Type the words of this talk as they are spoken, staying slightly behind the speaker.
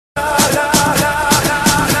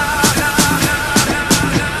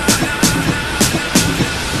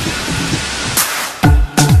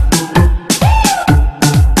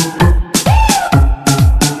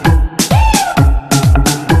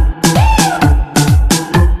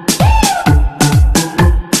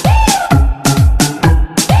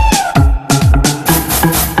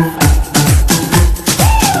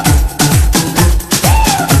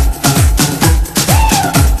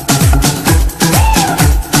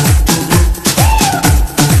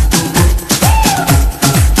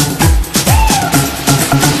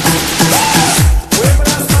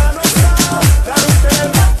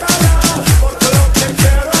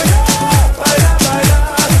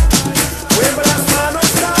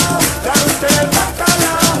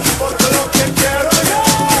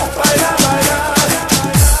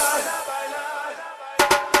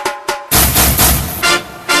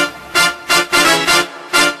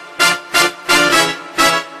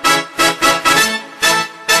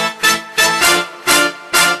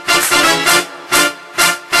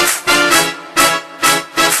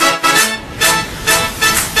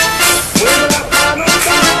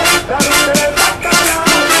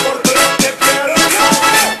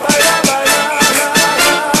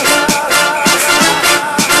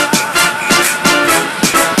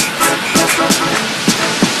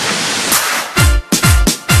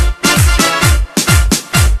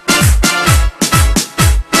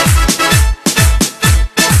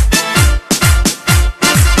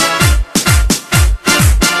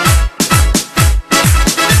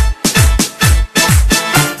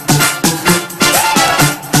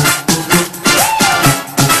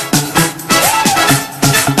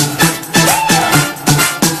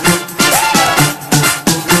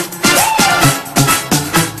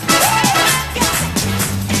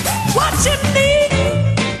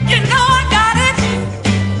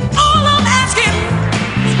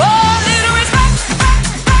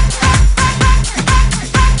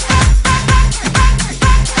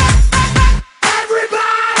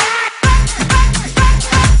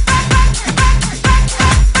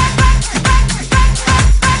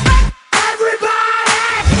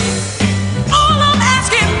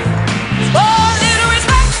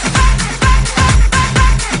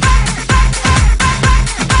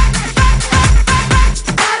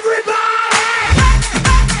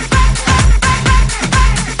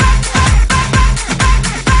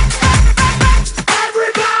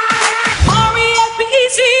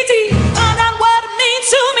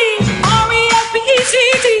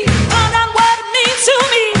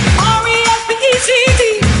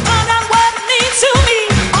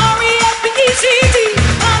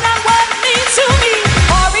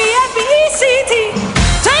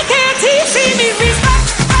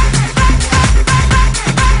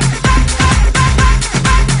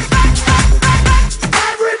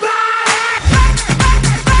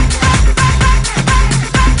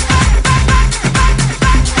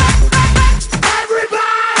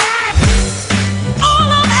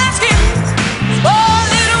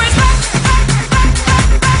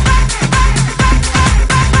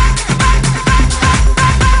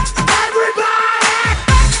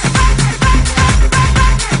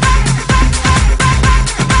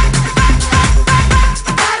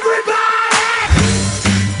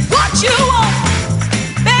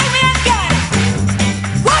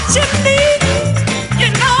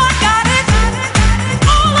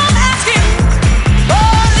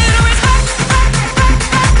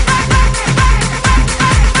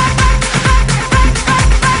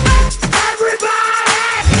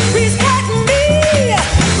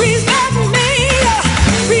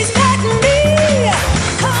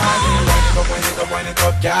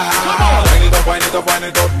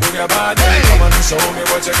your body. Come on and show me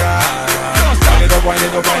what you got. Wind it up, wind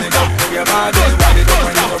it up, wind it up. Move your body. Wind it up,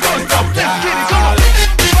 wind it up, wind it up, girl.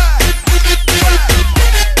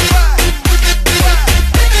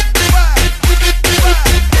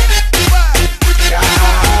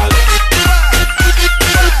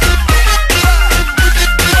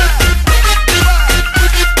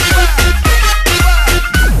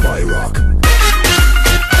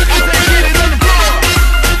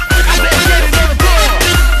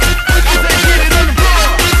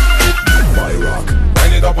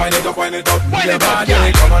 Wind it up, move your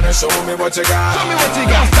body. Come on and show me what you got. Show me what you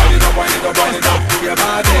got. Wind it up, wind it up, wind it up. Move your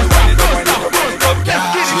body. Wind it up, wind it up, wind it up, girl.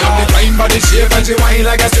 She have the fine body shape and she whine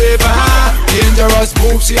like a stripper. Dangerous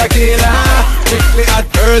move, she a killer. Strictly hot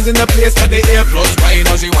girls in the place that the A plus wine.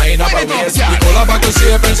 Now she whine up her waist. We pull her back to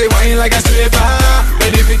shape and she whine like a stripper.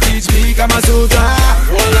 Ready for teach me Kama Sutra.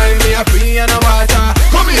 One line me a free and a water.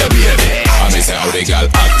 Come here, baby. I me say how the girl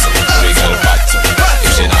act, how the girl fat.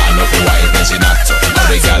 If she not enough to wine, then she not so. How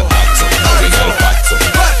the girl act. How the girl fat so.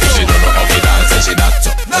 If she don't know how to dance, then she not so.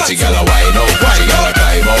 But she gotta wind up, she gotta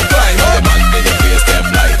climb up. The man in the face them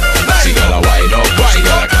light up. She gotta wind up, she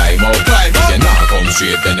gotta climb up. If you not come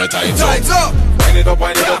straight, then you tight up. Wind it up,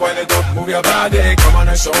 wind it up, wind it up. Move your body, come on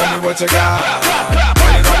and show me what you got.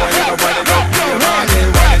 Wind it up, wind it up, wind it up. Move your body,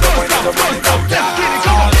 wind it up, wind it up, wind it up, girl.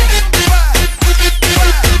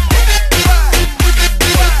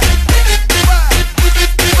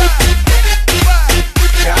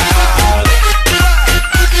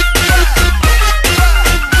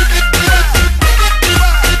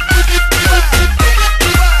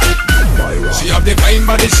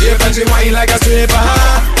 Body shape and she whine like a stripper.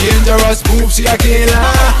 Dangerous move, she a killer.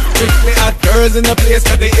 Strictly hot girls in the place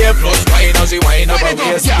that the A plus wine. Now she whine up her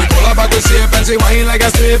waist. We pull her back to shape and she whine like a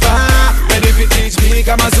stripper. Ready for teach me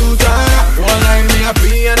Kama Sutra. One line me a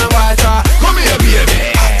free and a water. Come here,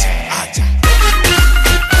 baby.